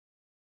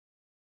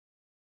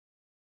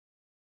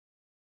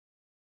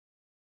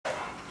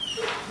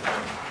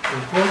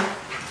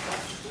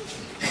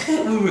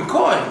We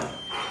recording.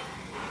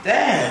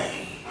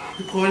 Dang.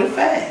 Recording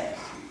fast.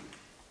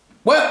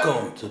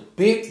 Welcome to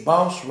Big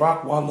Boss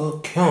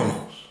Rockwaller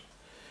Kennels.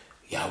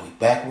 Y'all, we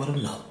back with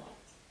another one.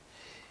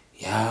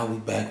 Y'all.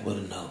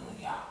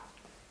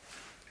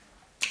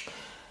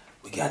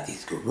 We got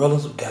these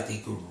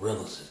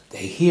gorillas.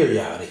 They here,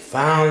 y'all. They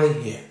finally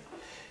here.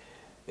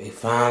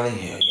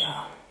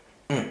 Y'all.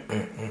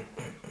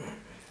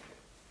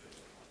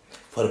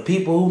 For the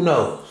people who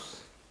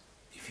knows,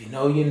 if you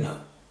know, you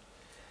know.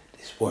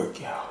 This work,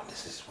 y'all.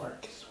 This is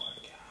work, y'all.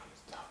 I'm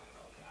talking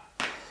about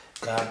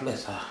y'all. God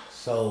bless our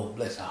soul,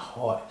 bless our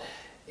heart,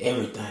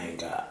 everything,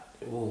 God.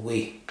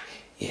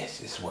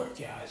 Yes, it's work,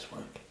 y'all. It's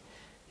work.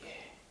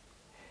 Yeah.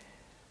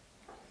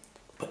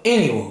 But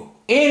anywho,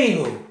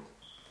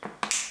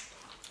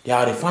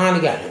 y'all, they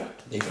finally got her.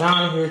 They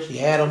finally here. She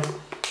had them.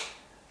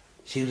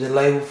 She was in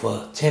labor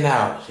for 10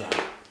 hours, y'all.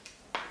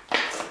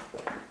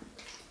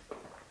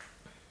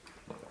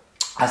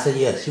 I said,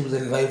 yeah, she was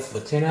in labor for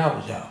 10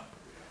 hours, y'all.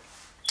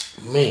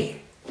 Man.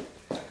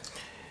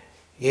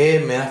 Yeah,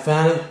 man, I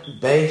found her.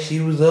 Babe, she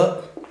was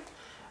up.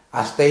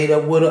 I stayed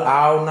up with her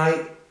all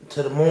night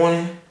till the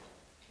morning.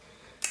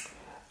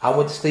 I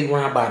went to sleep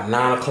around about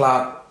 9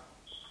 o'clock.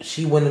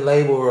 She went in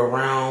labor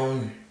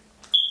around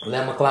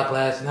 11 o'clock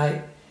last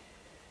night.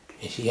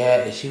 And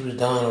she was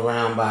done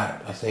around by,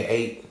 I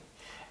say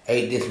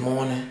 8 this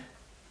morning.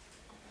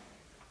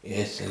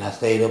 Yes, and I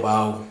stayed up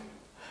all,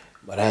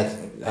 but I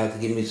had to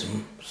get me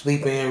some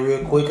sleep in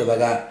real quick because I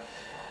got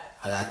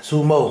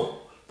 2 more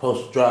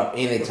supposed to drop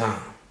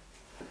anytime.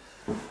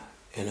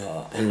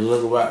 And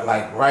look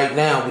like right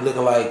now we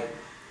looking like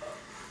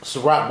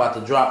Ciroc about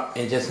to drop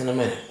in just in a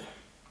minute.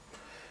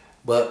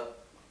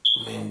 But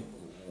I mean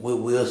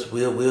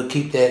we'll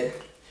keep that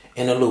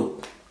in the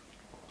loop.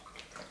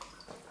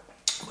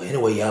 But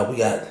anyway, y'all, we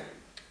got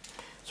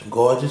some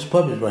gorgeous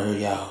puppies right here,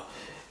 y'all.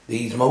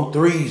 These Mo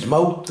 3s,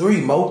 Mo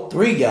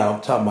 3, y'all.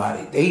 I'm talking about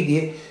it. They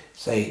did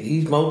say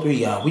these Mo 3,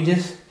 y'all.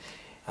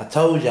 I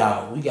told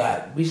y'all we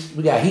got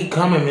heat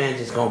coming, man.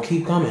 Just gonna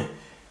keep coming.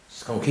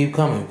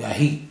 We got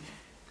heat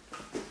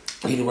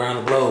around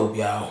the globe,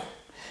 y'all.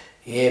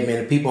 Yeah,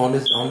 man. The people on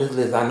this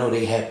list, I know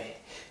they happy.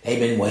 They've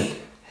been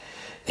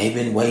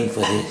waiting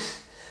for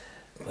this,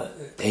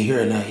 but they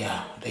here now,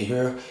 y'all. They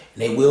here, and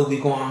they will be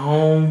going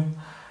home.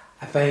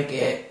 I think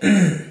at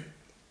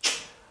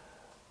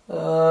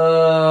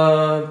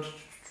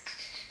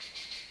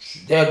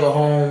they'll go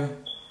home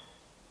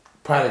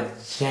probably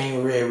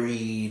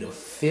January the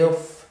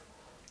 5th,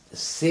 the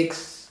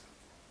 6th.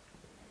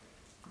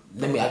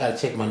 I gotta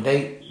check my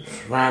date.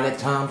 Around that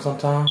time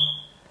sometime.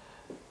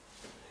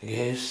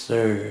 Yes,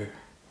 sir.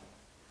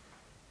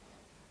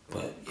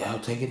 But y'all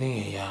take it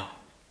in, y'all.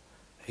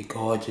 They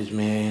gorgeous,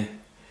 man.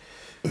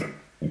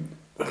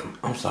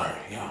 I'm sorry,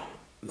 y'all.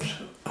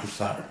 I'm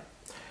sorry.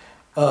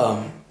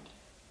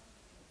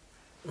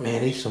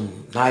 Man, these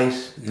some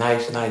nice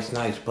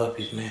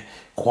puppies, man.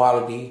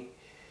 Quality,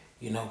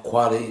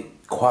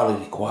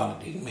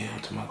 quality, man.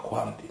 I'm talking about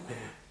quality,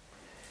 man.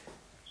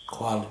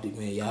 Quality,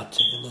 man. Y'all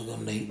take a look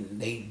at them.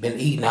 They been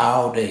eating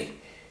all day.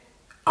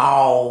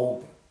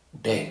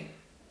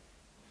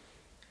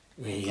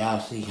 Man, y'all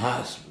see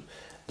how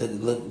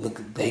look.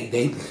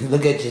 They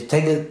look at you.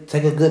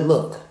 Take a good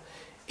look.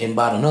 In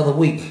about another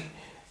week,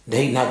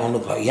 they not gonna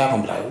look like y'all.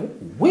 Gonna be like,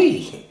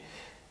 wee.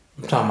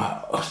 I'm talking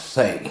about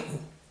say.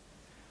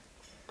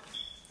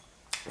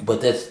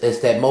 But that's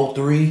that Mo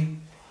 3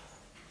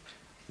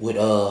 with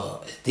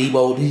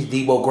Debo. These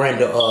Debo grand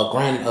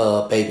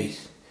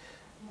babies.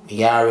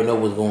 Y'all already know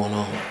what's going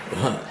on.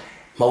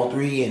 Mo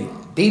 3 and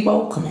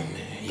Debo, come on,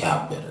 man.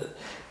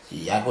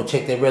 Y'all go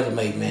check their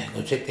resume, man.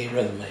 Go check their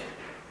resume,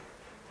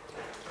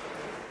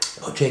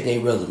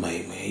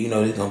 man. You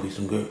know there's gonna be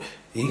some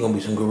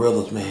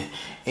gorillas, man.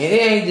 And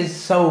it ain't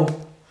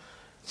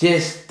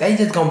they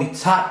just gonna be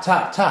top.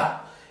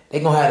 They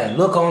gonna have that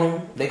look on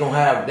them. They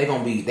gonna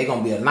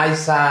be a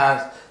nice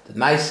size. The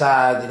nice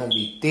size. They gonna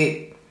be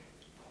thick.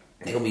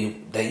 They gonna be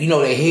their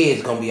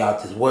head's gonna be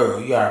out this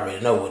world. You already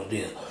know what it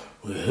is.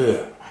 We're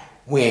here.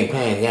 We ain't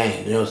playing the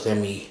game. You know what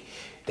I'm saying?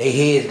 They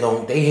heads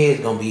gonna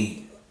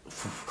be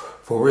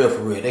for real.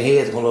 Their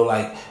heads gonna look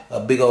like a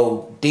big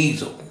old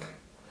diesel.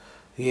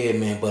 Yeah,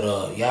 man. But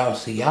y'all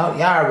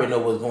already know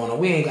what's going on.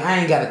 I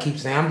ain't gotta keep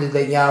saying. I'm just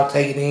letting y'all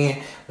take it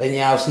in, letting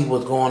y'all see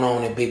what's going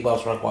on in Big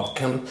Boss Rockwaller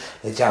Kennels.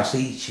 Let y'all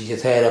see she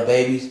just had her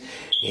babies,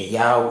 and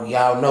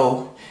y'all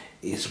know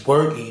it's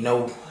work.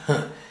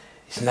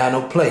 It's not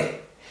no play.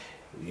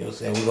 You know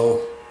what I'm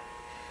saying?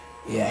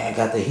 I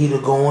got the heater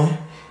going,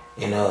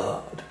 and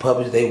the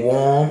puppies, they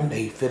warm,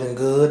 they feeling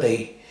good,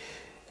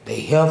 they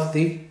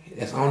healthy.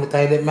 That's the only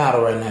thing that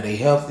matter right now. They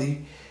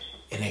healthy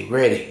and they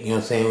ready. You know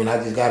what I'm saying? And I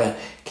just gotta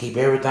keep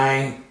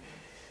everything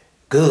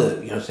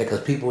good. You know what I'm saying?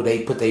 Because people,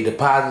 they put their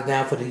deposit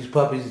down for these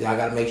puppies. I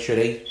gotta make sure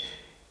they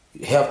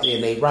healthy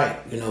and they right.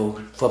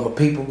 For my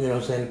people. You know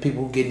what I'm saying? The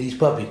people who getting these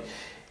puppies.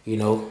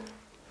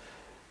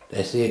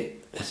 That's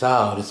it. That's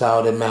all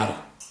that matter.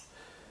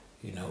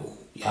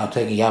 Y'all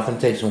finna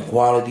take some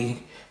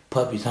quality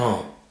puppies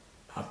home.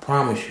 I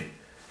promise you.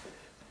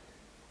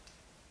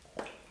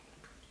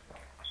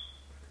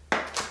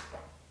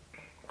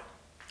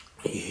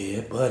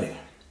 Yeah, buddy.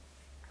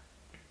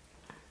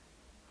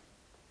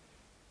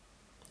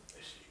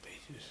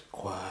 Babies,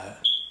 quiet.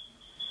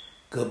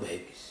 Good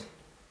babies.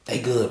 They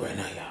good right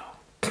now,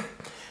 y'all.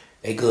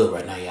 They good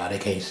right now, y'all. They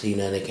can't see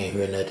nothing. They can't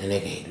hear nothing. They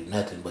can't do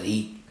nothing but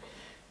eat.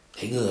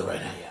 They good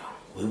right now,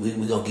 y'all.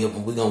 We gonna give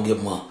them. We gonna give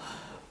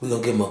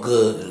them a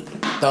good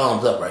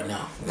thumbs up right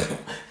now.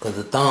 Cause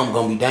the thumb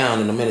gonna be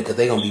down in a minute. Cause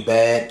they gonna be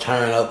bad.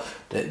 Turn up.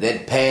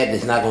 That pad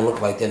is not gonna look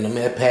like that in a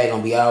minute. That pad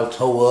gonna be all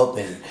toe up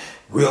and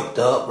ripped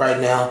up right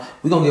now.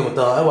 We gonna give them a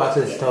thumbs. That's why I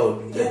just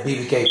told the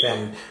BBK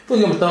family. We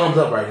gonna give them a thumbs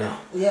up right now.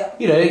 Yeah.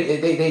 You know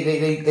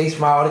they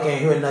smile. They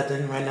can't hear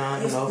nothing right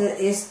now. You know.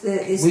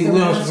 We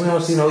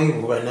don't see no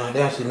evil right now. They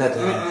don't see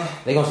nothing. Right.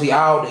 They gonna see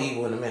all the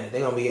evil in a minute. They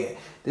gonna be.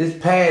 This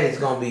pad is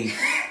gonna be.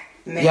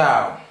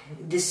 Y'all.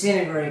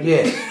 Disintegrated.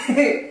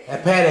 Yes.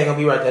 That pad ain't gonna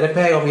be right there. That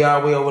pad gonna be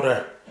all the way over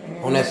there.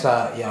 On that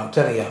side, y'all. I'm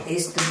telling y'all.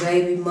 It's the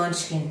baby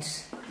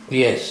munchkins.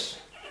 Yes.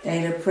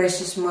 They the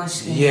precious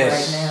munchkins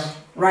yes.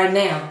 Right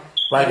now.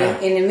 Right now.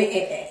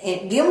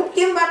 And give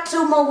them about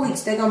 2 more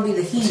weeks. They're gonna be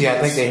the heathens. See, I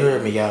think they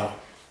heard me, y'all.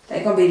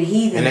 They're gonna be the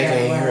heathens. And they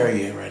can't hear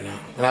you right now.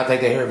 And I think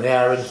they heard me. They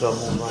already saw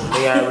me.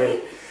 They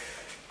already.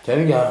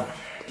 Telling y'all.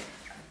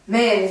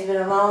 Man, it's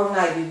been a long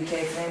night,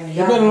 BBK family.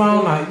 It's been a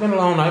long night. It's been a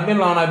long night. It's been a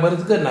long night, but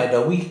it's a good night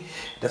though.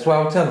 That's why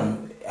I was telling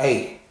them,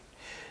 hey,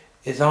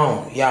 it's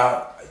on,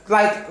 y'all.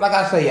 Like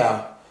I say,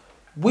 y'all.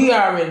 We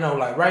already know.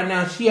 Like right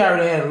now, she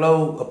already had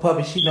a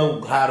puppy. She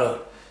know how to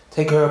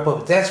take care of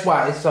puppies. That's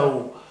why it's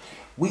so.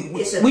 We've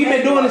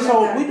been doing this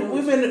so.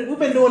 We've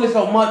been doing this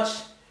so much.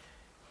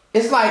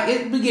 It's like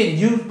we getting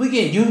used.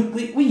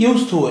 We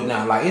used to it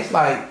now. Like it's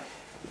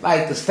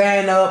like to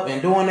stand up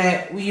and doing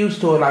that. We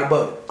used to it. Like,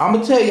 but I'm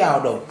gonna tell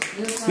y'all though.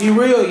 Be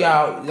real,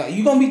 y'all. Like,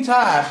 you gonna be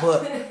tired,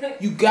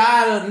 but you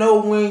gotta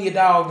know when your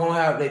dog gonna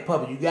have their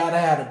puppy. You gotta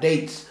have the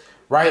dates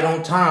right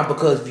on time,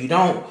 because if you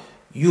don't,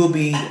 you'll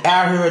be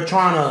out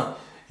here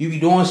you be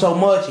doing so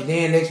much, and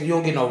then next thing you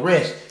don't get no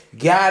rest. You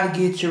gotta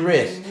get your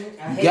rest.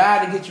 You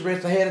gotta get your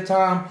rest ahead of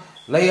time.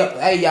 Lay up.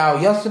 Hey, y'all,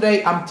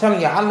 yesterday, I'm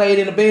telling y'all, I laid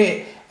in the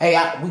bed. Hey,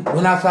 we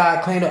went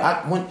outside, cleaned up.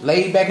 I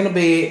laid back in the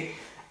bed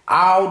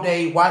all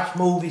day, watched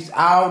movies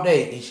all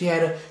day. And she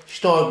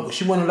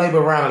went in labor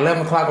around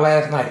 11 o'clock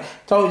last night.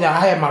 Told y'all I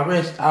had my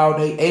rest all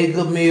day, ate a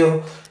good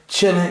meal,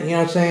 chilling, you know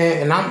what I'm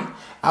saying? And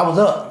I was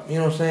up, you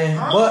know what I'm saying?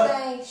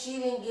 But she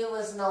didn't give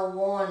us no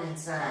warning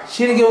sign.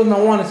 She didn't give us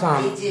no warning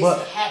sign. It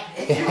just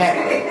happened. It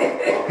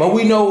happened. But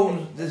we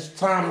know this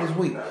time this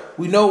week.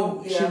 We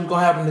know she was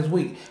gonna happen this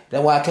week.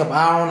 That's why I kept an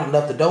eye on her,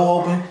 left the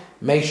door open,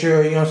 make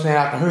sure, you know what I'm saying,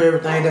 I can hear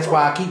everything. That's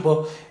why I keep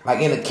her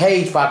like in a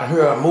cage so I can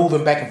hear her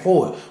moving back and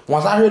forth.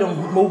 Once I hear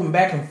them moving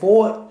back and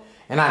forth,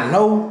 and I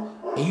know,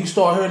 and you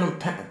start hearing them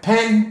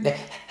panting,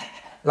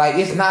 like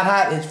it's not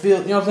hot, it's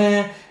filled, you know what I'm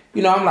saying?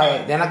 You know, I'm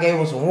like, then I gave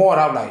her some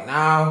water. I was like,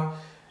 nah,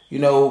 you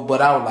know,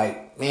 but I was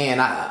like, man,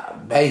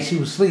 hey, she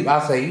was asleep.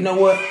 I say, you know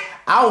what?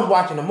 I was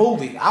watching a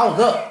movie. I was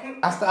up.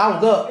 I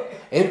was up.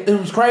 It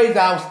was crazy.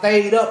 I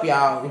stayed up,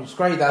 y'all. It was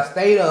crazy. I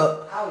stayed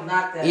up. I was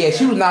knocked out. Yeah,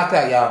 she was knocked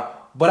out, y'all.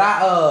 But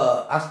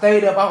I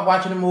stayed up. I was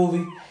watching the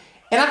movie,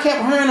 and I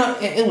kept hearing her.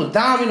 And it was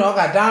Diamond. You know, I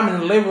got Diamond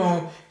in the living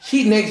room.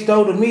 She next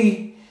door to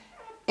me,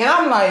 and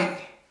I'm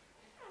like,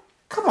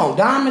 come on,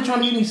 Diamond, trying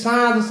to give me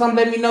signs or something.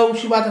 Let me know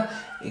she about to,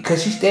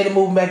 because she steady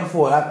moving back and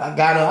forth. I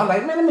got up. I was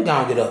like, man, let me go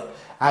and get up.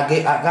 I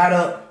got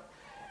up,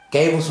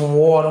 gave her some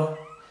water,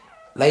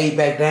 laid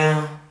back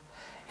down,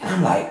 and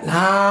I'm like,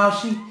 nah,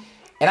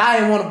 and I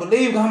didn't want to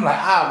believe her. I'm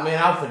like, man,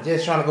 I was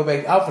just trying to go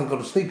back. I was going to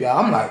go to sleep, y'all.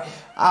 I'm like,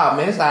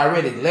 man, it's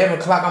already 11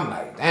 o'clock. I'm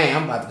like, dang,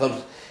 I'm about to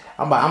go.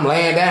 I'm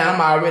laying down.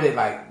 I'm already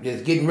like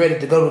just getting ready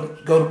to go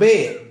to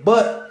bed.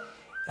 But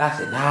I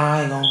said, nah,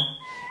 I ain't gonna.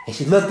 And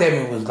she looked at me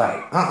and was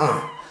like,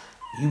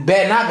 you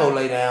better not go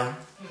lay down.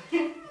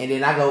 And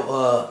then I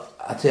go,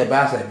 I tell her,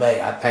 I said,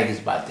 babe, I think it's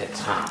about that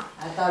time.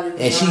 I thought it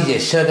was and she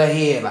just shook her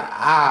head like,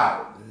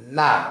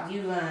 nah.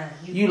 You lying.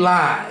 You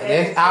lying. And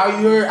that's all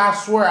you heard. I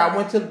swear, I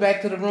went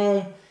back to the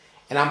room,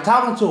 and I'm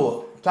talking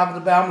to her.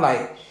 I'm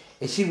like,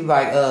 and she was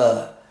like,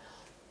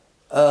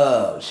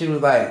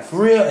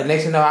 for real? And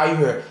next thing you know, all you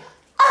heard,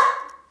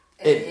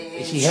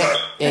 and she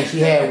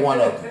had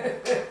one of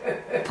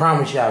them.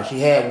 Promise y'all, she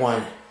had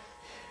one.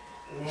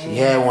 She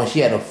had one. She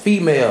had a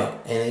female,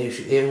 and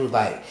it was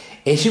like,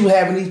 and she was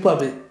having these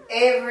puppies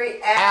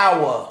every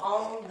hour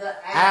on the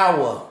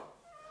hour.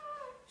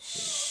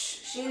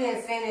 She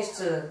didn't finish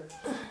to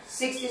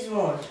 6 this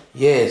morning.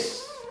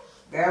 Yes.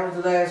 That was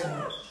the last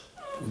one.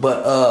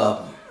 But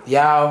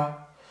y'all,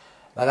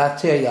 like I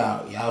tell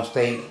y'all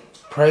stay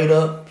prayed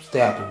up, stay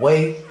out the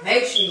way.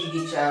 Make sure you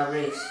get y'all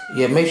rest.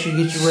 Yeah, make sure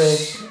you get your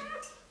rest.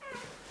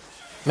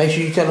 Make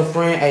sure you tell a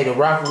friend, hey, the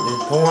raffle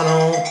is going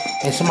on,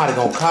 and somebody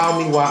gonna call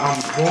me while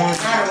I'm going.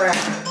 Not a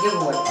raffle,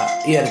 giveaway.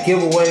 Yeah, the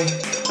giveaway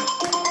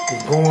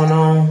is going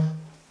on.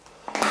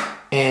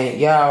 And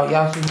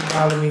y'all see me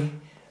calling me,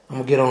 I'm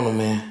gonna get on them,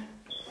 man.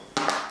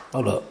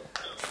 Hold up.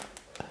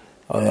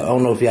 Oh, yeah, I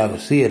don't know if y'all can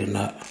see it or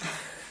not.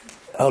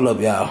 Hold up,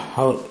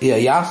 y'all. Yeah,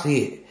 y'all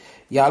see it.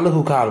 Y'all look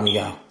who calling me,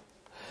 y'all.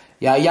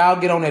 Y'all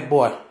get on that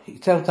boy.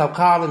 Tell him to stop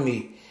calling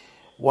me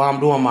while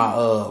I'm doing my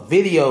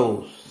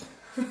videos.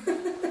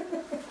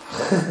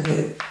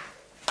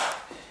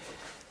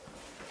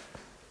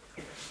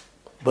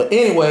 But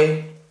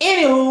anyway,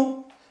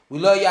 anywho, we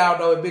love y'all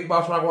though at Big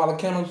Boss Rockwilder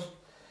Kennels.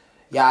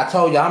 Yeah, I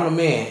told y'all I'm the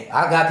man.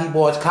 I got these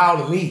boys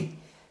calling me.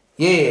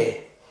 Yeah.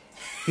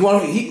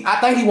 I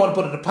think he want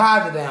to put a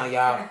deposit down,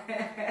 y'all.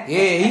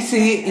 Yeah, he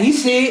see it. He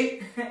see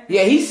it.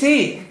 Yeah, he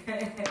see it.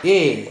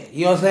 Yeah,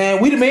 you know what I'm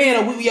saying? We the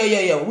man.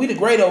 Yeah. We the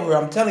great over here.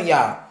 I'm telling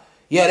y'all.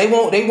 Yeah, they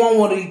want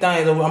one of these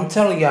things over. I'm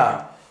telling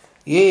y'all.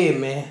 Yeah,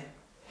 man.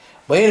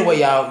 But anyway,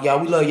 y'all,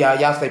 we love y'all.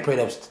 Y'all stay prayed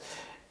up.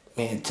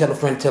 Man, tell a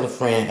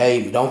friend.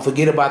 Hey, don't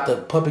forget about the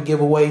puppy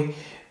giveaway.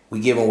 We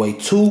giving away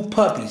 2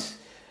 puppies.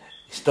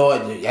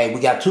 Hey,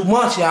 we got 2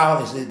 months, y'all.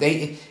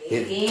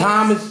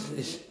 Time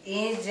is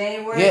in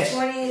January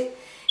 20th.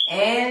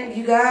 And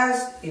you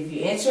guys, if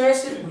you're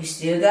interested, we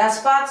still got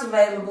spots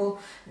available.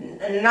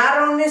 Not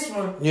on this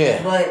one.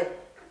 Yeah. But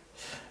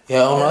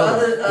on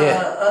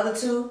other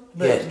 2.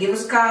 But give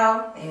us a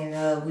call.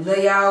 And we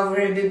love y'all over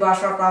here at Big Boss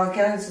Rockwilder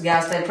Kennels.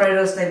 Y'all stay prayed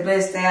up, stay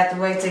blessed, stay out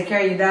the way, take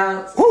care of your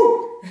dogs.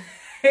 Woo!